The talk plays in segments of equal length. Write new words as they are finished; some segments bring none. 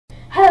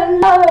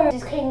Hello,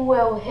 this is King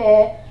Will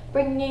here,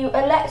 bringing you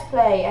a Let's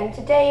Play, and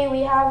today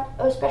we have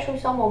a special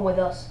someone with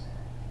us.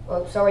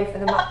 Oh, sorry for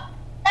the Nakin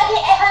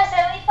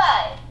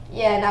 875.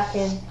 Yeah,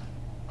 Nakin.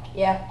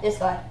 Yeah, this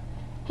guy.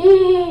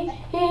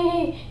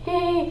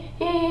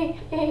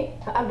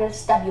 I'm gonna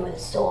stab you with a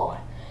sword.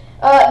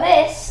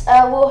 This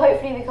will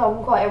hopefully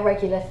become quite a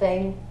regular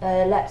thing,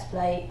 Let's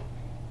Play.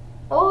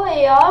 Oh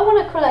yeah, I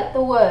want to collect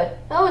the wood.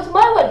 Oh, it's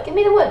my wood, give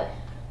me the wood.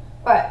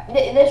 Right,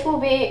 this will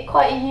be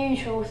quite a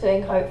usual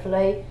thing,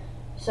 hopefully.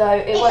 So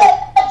it won't.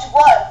 It's a much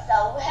work,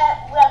 so we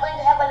are going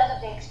to have a lot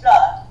to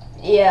explore.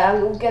 Yeah,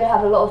 I'm gonna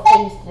have a lot of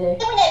things to do.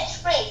 Even a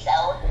tree, so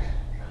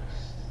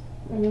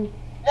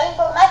looking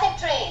for massive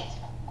trees.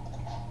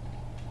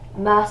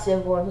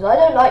 Massive ones. I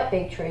don't like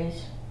big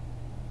trees.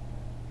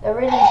 They're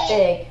really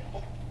big.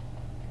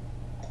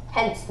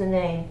 Hence the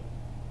name.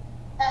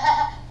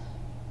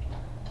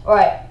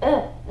 Right,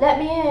 let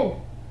me in.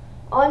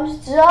 I'm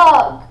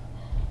stuck.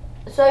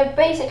 So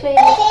basically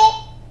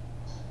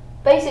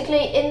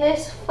in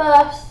this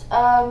first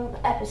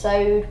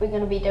episode, we're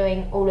going to be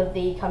doing all of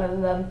the kind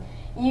of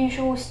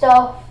usual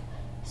stuff.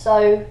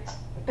 So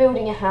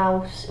building a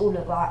house, all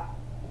of that.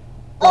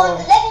 Oh,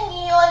 letting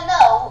you all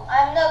know,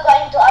 I'm not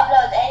going to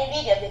upload any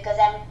video because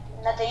I'm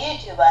not a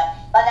YouTuber,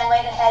 but I'm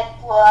going to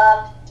help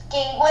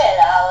King Will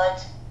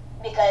out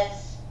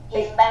because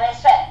he's my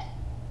best friend.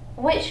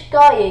 Which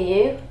guy are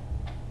you?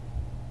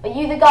 Are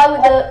you the guy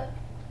with the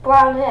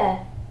brown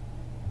hair?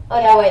 Oh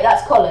no, wait,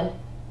 that's Colin.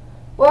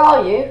 Where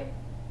are you?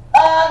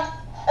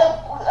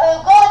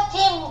 Go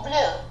Team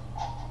Blue.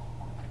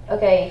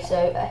 Okay,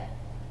 so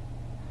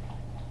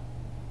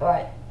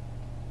alright.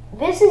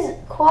 This is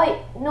quite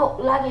not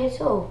laggy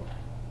at all.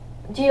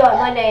 Do you like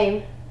my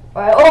name?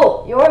 Right.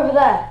 Oh, you're over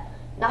there.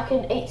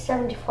 Nakin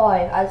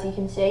 875, as you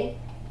can see.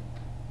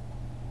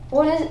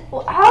 What is?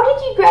 How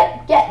did you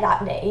get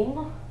that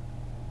name?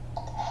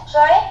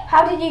 Sorry?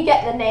 How did you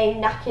get the name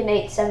Nakin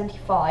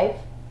 875?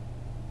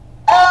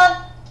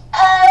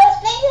 I was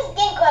playing this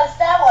game called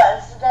Star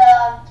Wars, the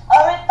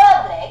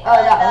Republic. Oh,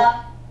 that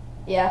one.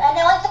 Yeah. And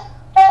I want to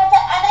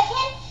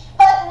Anakin,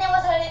 but the name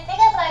was really thick,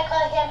 so I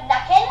called him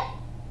Nakin.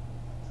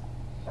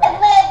 And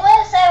when I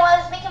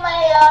was making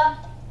my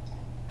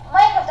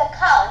Minecraft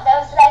account,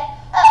 I was like,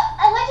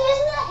 I'm going to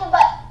use Nakin,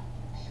 but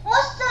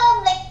most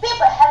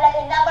people have like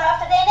a number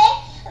after their name.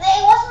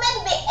 It was meant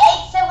to be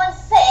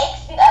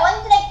 876 because I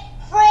wanted to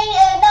three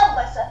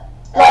numbers.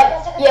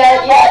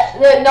 Yeah,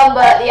 the number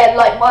at the end,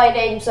 like my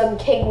name's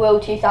King Will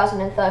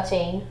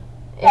 2013.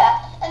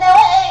 Yeah, and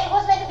it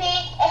was meant to be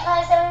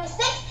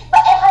 876, but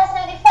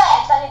 875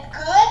 sounded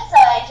good, so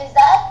I chose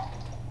that.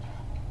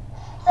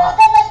 So that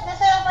was the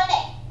third of my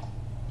name.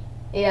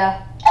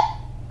 Yeah.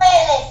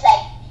 It's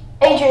like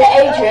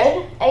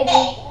Adrian.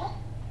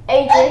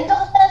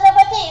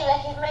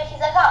 He made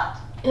his account.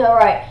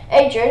 Alright,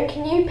 Adrian,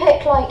 can you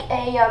pick like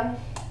a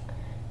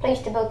place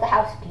to build the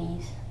house,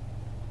 please?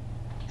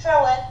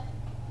 Sure will.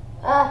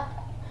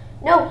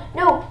 No,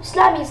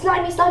 slimy. If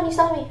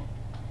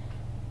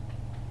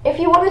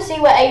you want to see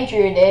where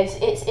Adrian is,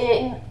 it's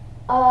in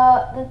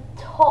the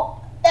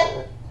top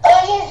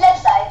His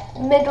left side.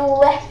 middle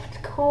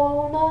left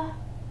corner.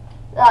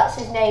 That's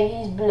his name.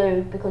 He's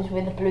blue because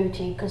we're the blue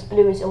team, because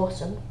blue is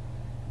awesome.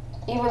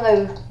 Even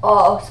though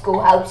our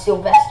schoolhouse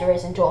Sylvester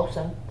isn't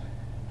awesome.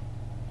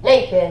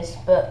 Lake is,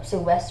 but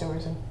Sylvester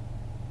isn't.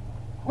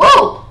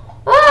 Whoa!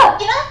 Ah!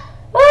 You know?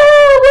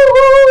 Ah! What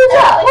was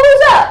that? What was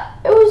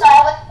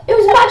that? It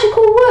was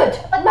magical wood.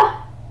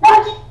 What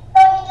are you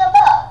talking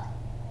about?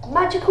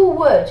 Magical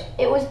wood.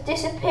 It was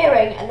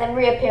disappearing and then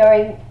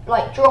reappearing,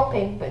 like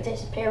dropping, but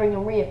disappearing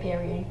and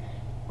reappearing.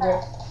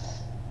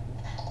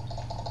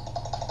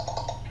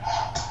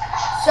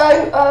 So,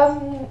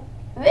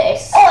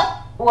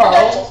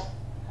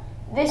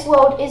 this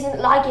world isn't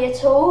laggy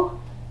at all,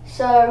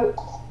 so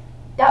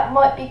that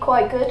might be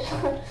quite good.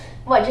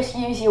 Might just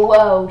use your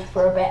world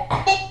for a bit.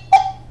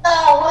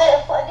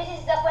 This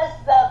is the first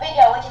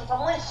video watching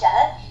from Will's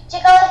channel.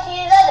 Check out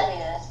his other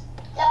videos.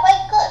 They're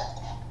quite good.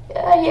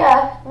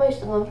 Yeah,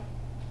 most of them.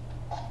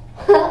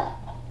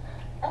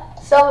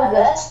 Some of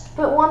them.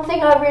 But one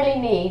thing I really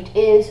need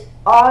is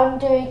I'm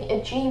doing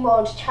a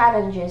Gmod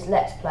challenges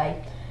Let's Play,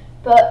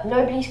 but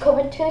nobody's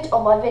commented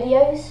on my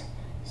videos,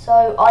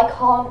 so I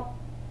can't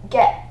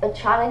get a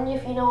challenge,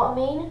 if you know what I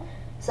mean.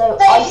 So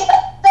guys,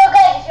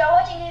 if you're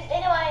watching this,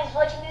 anyone is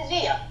watching this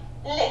video,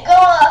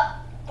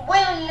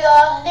 we'll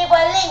leave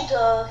a link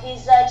to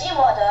his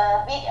Gmod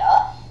video,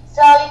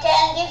 so you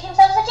can give him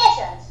some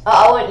suggestions.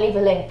 I won't leave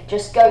a link.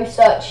 Just go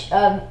search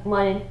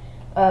my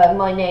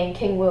name,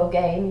 King Will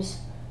Games,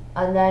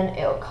 and then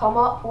it'll come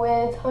up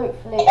with,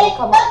 hopefully it'll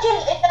come up.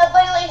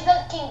 By the way, it's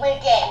not King Will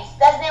Games.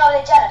 That's the name of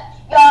the channel.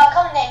 Your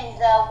account name is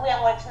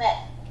Warwick-Smith.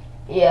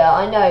 Yeah,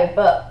 I know,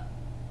 but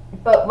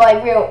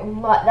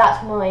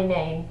that's my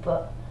name,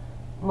 but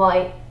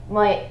my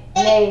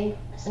name,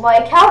 my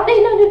account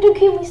name. No, don't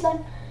kill me,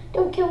 slime.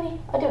 Don't kill me.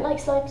 I don't like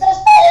slimes. So if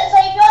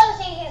you want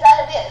to see his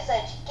other videos,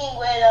 search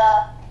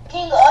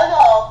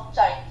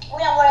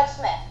William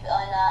Warwick-Smith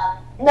on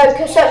No,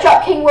 cause search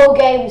up King Will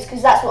Games,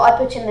 because that's what I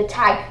put in the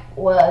tag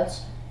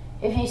words.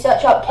 If you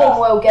search up King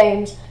Will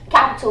Games,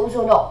 capitals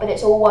or not, but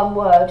it's all one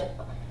word.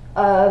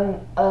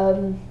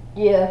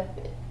 Yeah,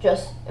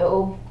 just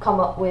it'll come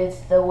up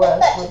with the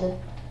words with it.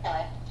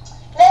 Anyway,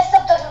 let's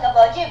stop talking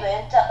about YouTube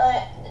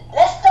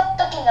let's stop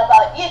talking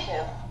about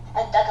YouTube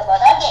and talk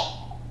about our game.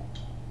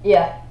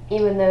 Yeah,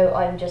 even though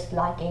I'm just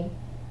lagging.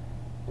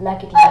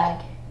 Laggity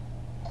lag.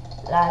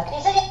 Lag.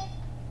 You said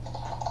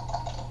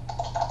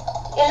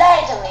you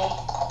lied to me.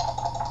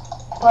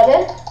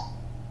 Pardon?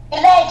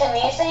 You lied to me.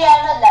 You said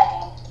I'm not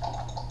lagging.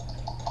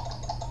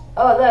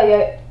 Oh, there you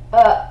go.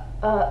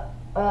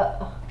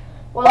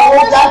 Well, I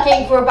was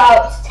lagging for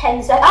about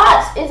 10 seconds.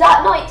 Ah, is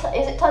that night?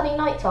 Is it turning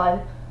night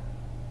time?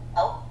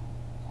 Oh.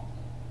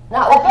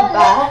 That would be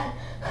bad.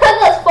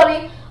 That's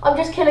funny. I'm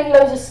just killing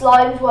loads of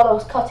slimes while I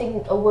was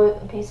cutting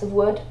a piece of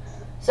wood.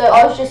 So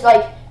I was just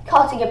like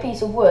cutting a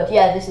piece of wood.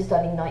 Yeah, this is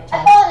turning night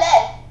time. I found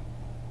lead.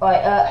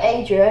 Right,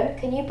 Adrian,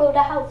 can you build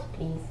a house,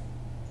 please?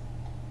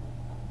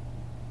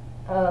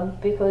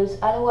 Because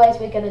otherwise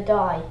we're gonna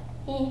die.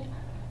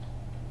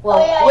 Well,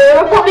 Oh, yeah,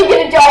 we're probably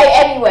gonna die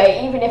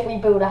anyway, even if we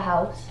build a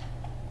house.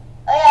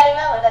 Oh yeah, I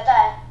remember that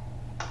time.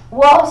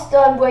 Whilst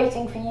I'm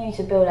waiting for you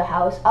to build a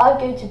house, I'm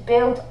going to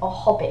build a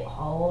hobbit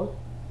hole.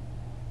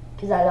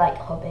 Because I like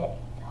hobbit.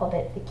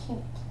 Hobbits are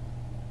cute.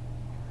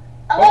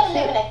 I'm going to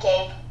live in a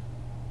cave.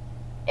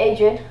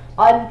 Adrian,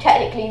 I'm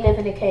technically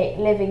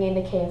living in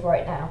a cave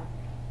right now.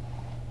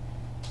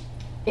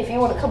 If you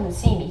want to come and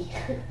see me.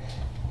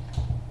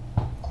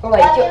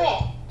 Alright, do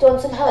you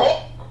want some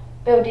help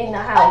building the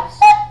house?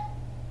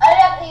 I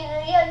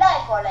like your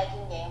life for like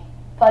in game.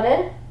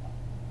 Pardon?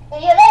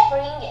 Your life for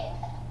in game.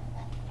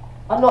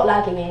 I'm not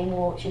lagging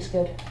anymore, which is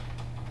good.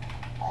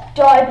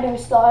 Die, blue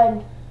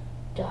slime.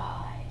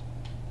 Die.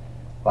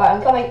 Right,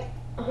 I'm coming.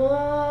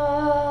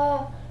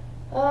 Oh!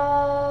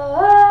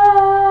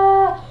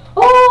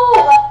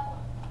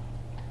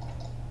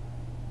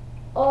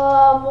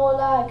 Oh, more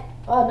lag.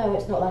 Oh no,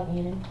 it's not lagging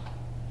anymore.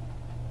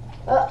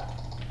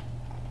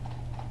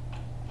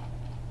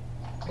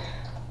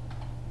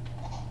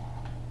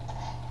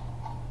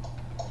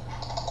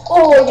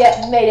 Oh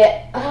yeah, made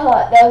it.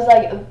 That was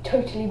like a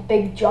totally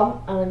big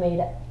jump and I made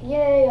it.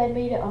 Yay, I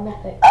made it, I'm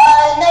epic.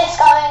 Night's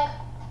coming.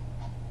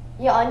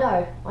 Yeah, I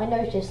know. I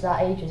noticed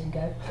that ages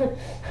ago.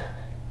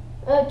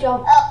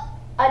 Jump. Oh.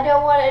 I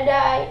don't want to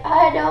die.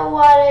 I don't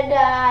want to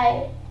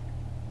die.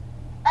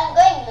 I'm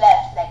going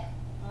left, like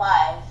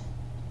miles.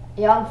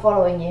 Yeah, I'm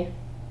following you.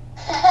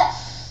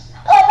 Oh,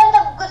 I found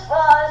a good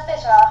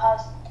space for our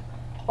house.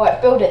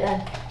 Alright, build it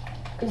then.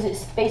 Because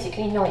it's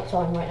basically night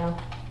time right now.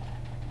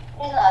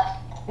 It's not.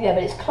 Yeah,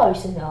 but it's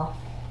close enough.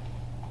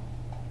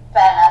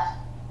 Fair enough.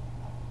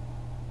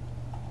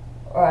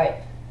 Alright.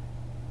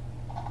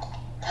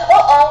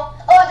 Uh-oh.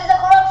 Oh, there's a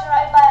corruption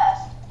right by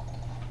us.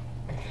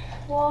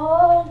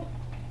 One.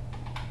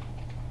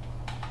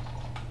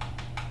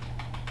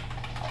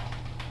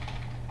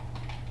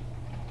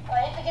 Oh, I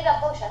need to get a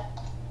potion.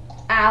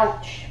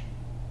 Ouch.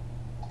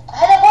 I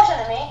had a potion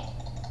in me.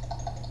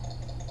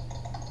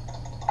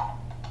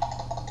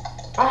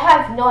 I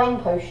have 9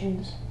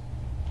 potions.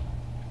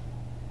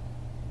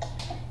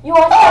 You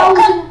are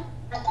 1,000.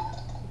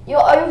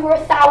 You're over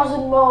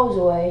 1,000 miles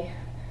away.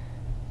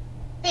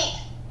 Feet.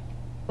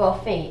 Well,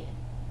 feet.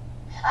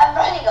 I'm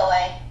running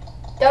away.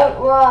 Don't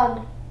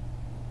run.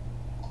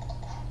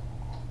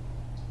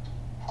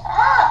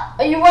 Ah!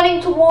 Are you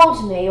running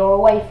towards me or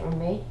away from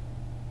me?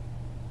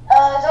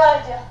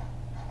 Towards you.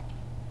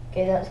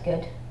 Okay, that's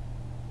good.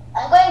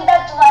 I'm going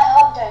back to my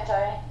home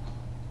territory.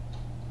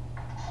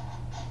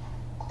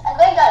 I'm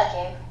going down a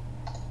cave.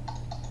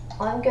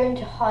 I'm going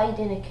to hide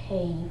in a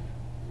cave.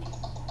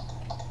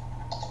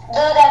 Do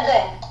what I'm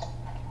doing.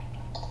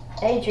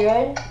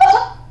 Adrian,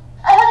 Oh,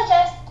 I found a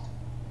chest.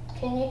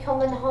 can you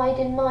come and hide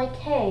in my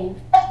cave?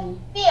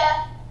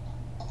 Here.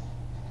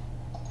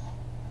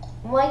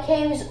 My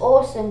cave is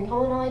awesome.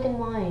 Come and hide in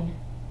mine.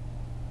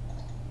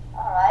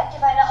 Alright,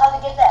 if I know how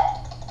to get there.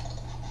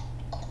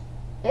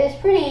 It's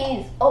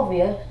pretty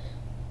obvious.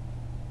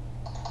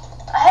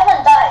 I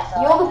haven't died,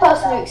 so You're the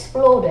person who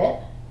explored it.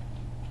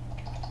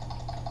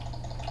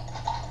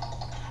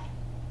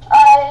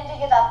 I need to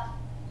get up.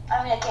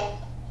 I'm in a cave.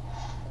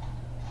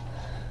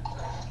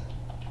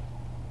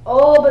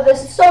 Oh, but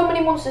there's so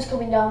many monsters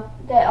coming down.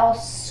 There are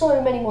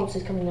so many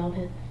monsters coming down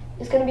here.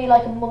 It's going to be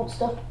like a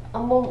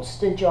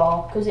monster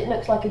jar, because it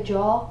looks like a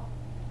jar.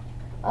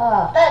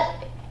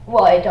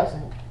 Well, it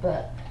doesn't,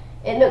 but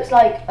it looks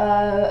like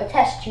a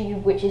test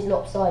tube which is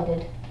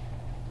lopsided.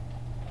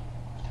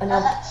 And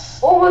I'm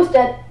almost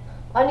dead.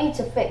 I need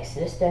to fix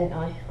this, don't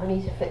I? I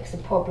need to fix the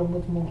problem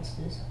with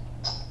monsters.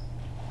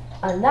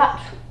 And that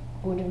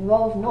would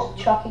involve not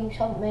chucking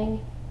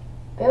something,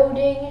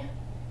 building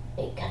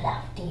a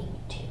crafting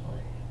table.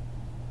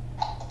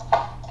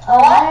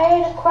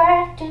 Alright, a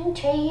crafting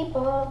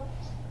table.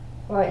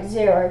 Right,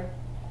 0.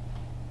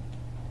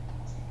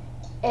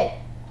 You're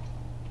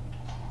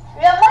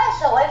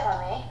miles away from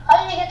me.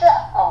 How did you get to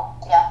that? Oh,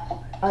 yeah.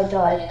 I How did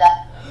died. you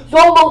die?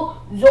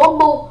 Zombo,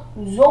 zombo,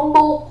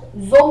 zombo,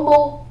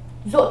 zombo.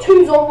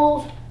 Two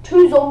zombies.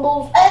 Two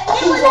zombies.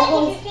 Two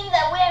zombies.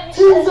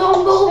 Two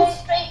zombies.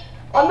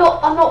 I'm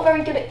not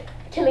very good at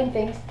killing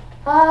things.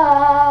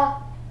 Oh,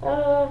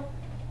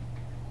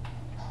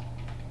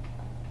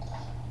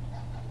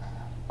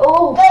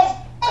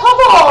 come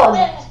on!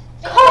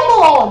 Come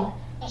on!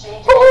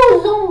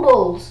 4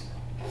 zombies.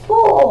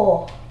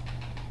 4.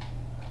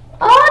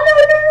 Ah, no!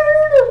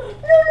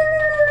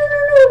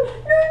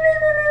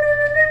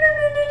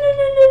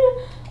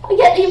 I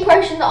get the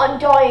impression that I'm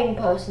dying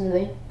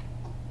personally.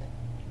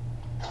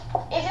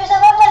 If you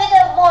survive a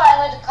little more, I'm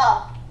going to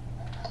come.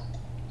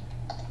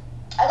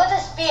 I got a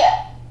spear.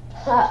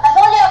 I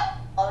found you.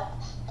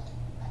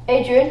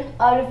 Adrian,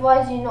 I would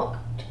advise you not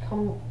to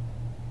come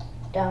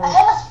down. I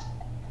have a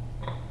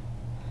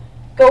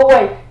Go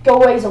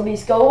away,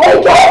 zombies, go away, go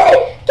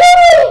away, go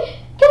away,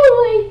 go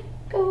away,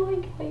 go away,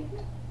 go away.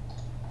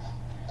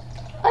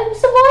 I'm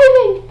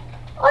surviving.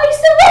 I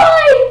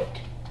survived.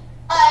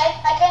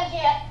 I can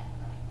hear.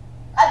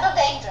 I built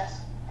the entrance.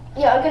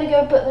 Yeah, I'm gonna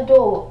go put the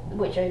door,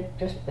 which I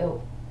just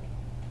built.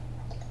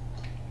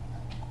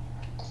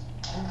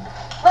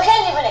 We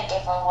can live in a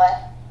cave for a while.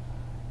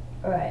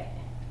 Alright.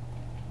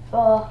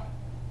 For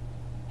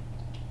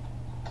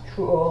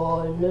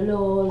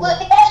Trollolol. Well,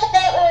 we have to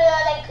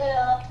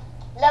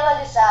level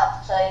this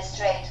up so it's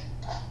straight.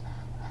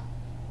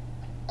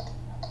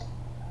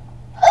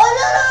 Oh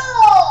no!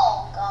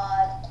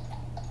 God.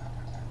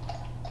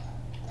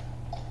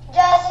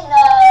 Just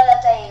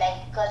that I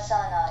got so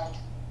annoyed.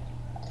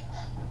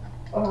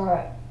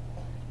 Alright.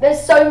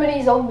 There's so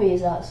many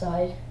zombies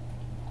outside.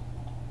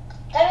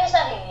 Tell me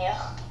something new.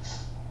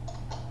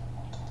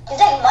 It's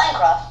like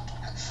Minecraft.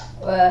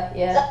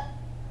 Yeah.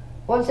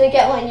 Once I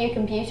get my new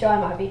computer, I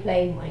might be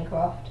playing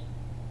Minecraft.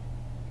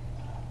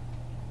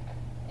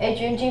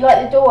 Adrian, do you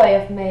like the doorway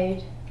I've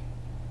made?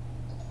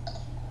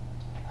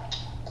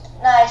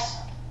 Nice.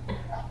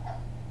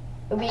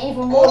 It'll be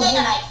even more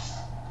nice.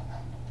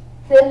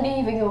 They're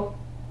leaving you.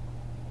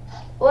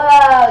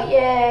 Wow,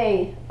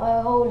 yay!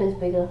 Our hole is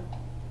bigger.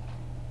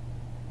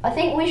 I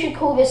think we should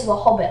call this the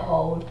Hobbit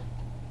hole.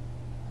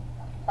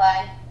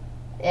 Fine.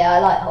 Yeah, I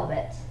like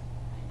hobbits.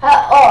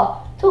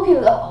 Talking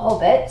about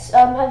hobbits,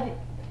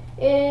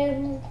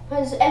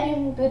 is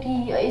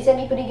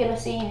anybody gonna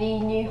see the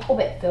new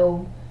Hobbit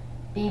film?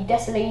 The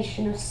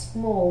Desolation of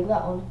Small,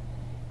 that one.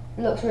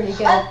 It looks really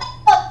good. I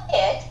not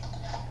it.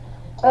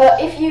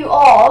 If you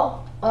are,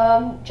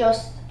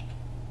 just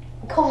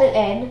comment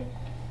in,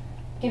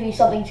 give you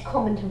something to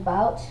comment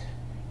about.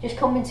 Just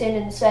comment in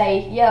and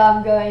say, yeah,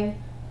 I'm going,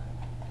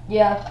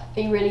 yeah,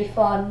 be really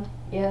fun,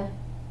 yeah,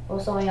 or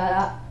something like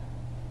that.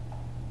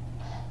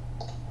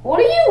 What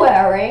are you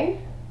wearing?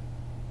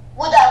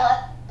 Wood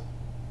armor.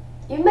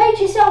 You made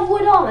yourself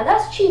wood armor,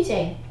 that's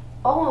cheating.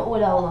 I want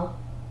wood armor.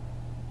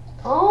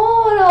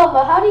 Oh, wood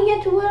armor, how do you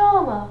get to wood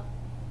armor?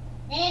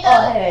 You need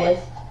Oh, here it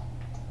is.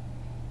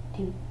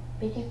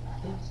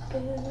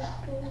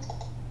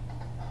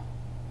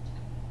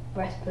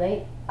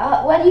 Breastplate.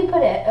 Where do you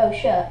put it? Oh,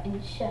 shirt.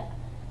 In shirt.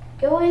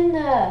 Go in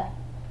there.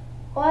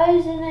 Why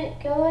isn't it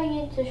going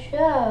into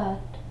shirt?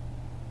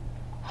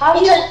 How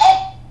do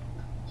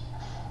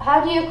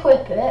you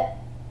equip it?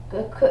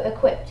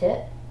 Equipped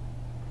it?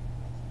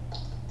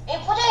 You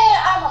put it in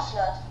your armor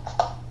slot.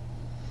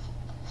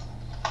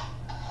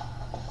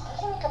 I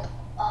think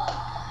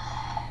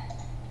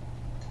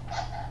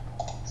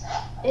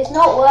It's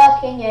not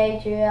working,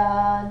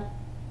 Adrian.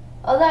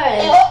 Oh, there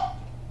it is.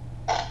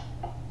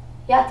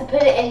 You have to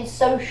put it in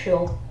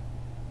social.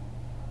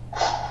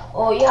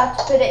 Or you have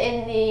to put it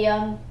in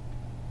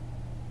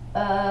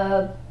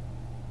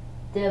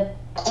the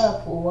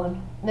purple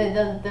one. No,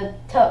 the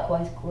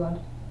turquoise one.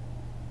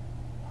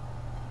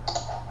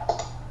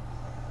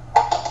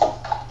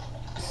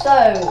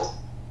 So,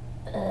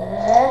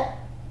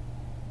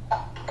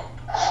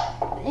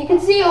 you can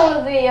see all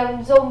of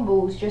the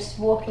zombies just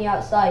walking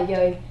outside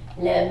going,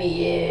 let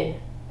me in,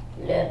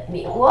 let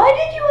me. Why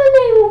did you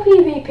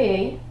enable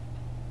PvP?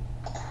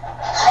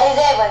 I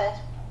enabled it.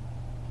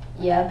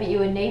 Yeah, but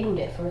you enabled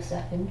it for a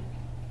second.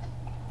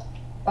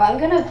 Right, I'm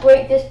gonna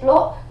break this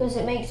block because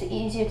it makes it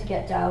easier to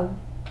get down.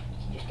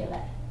 You can just get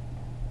that.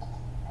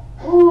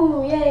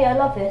 Ooh, yay, I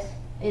love this.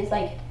 It's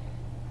like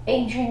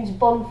Adrian's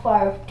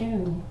bonfire of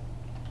doom.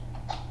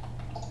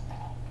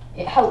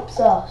 It helps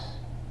us.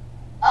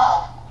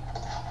 Oh.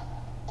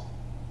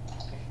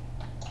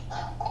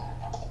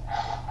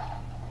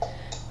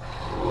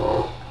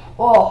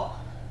 Oh.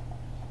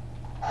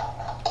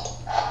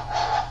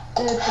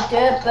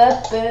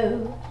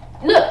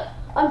 Look,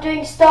 I'm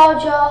doing star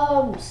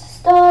jumps.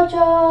 Star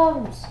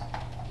jumps.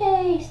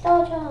 Yay,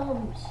 star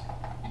jumps.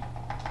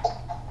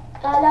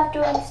 I love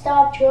doing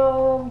star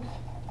jumps.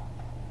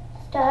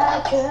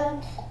 Star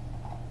jumps.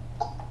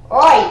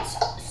 Right,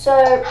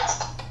 so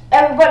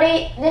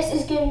everybody, this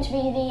is going to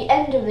be the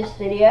end of this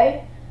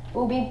video.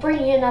 We'll be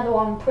bringing another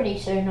one pretty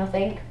soon, I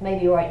think.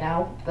 Maybe right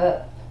now,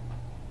 but...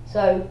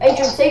 So,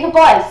 Adrian, say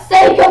goodbye!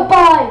 Say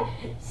goodbye!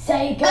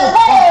 Say goodbye!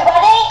 Goodbye,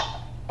 everybody!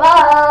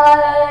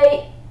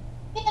 Bye!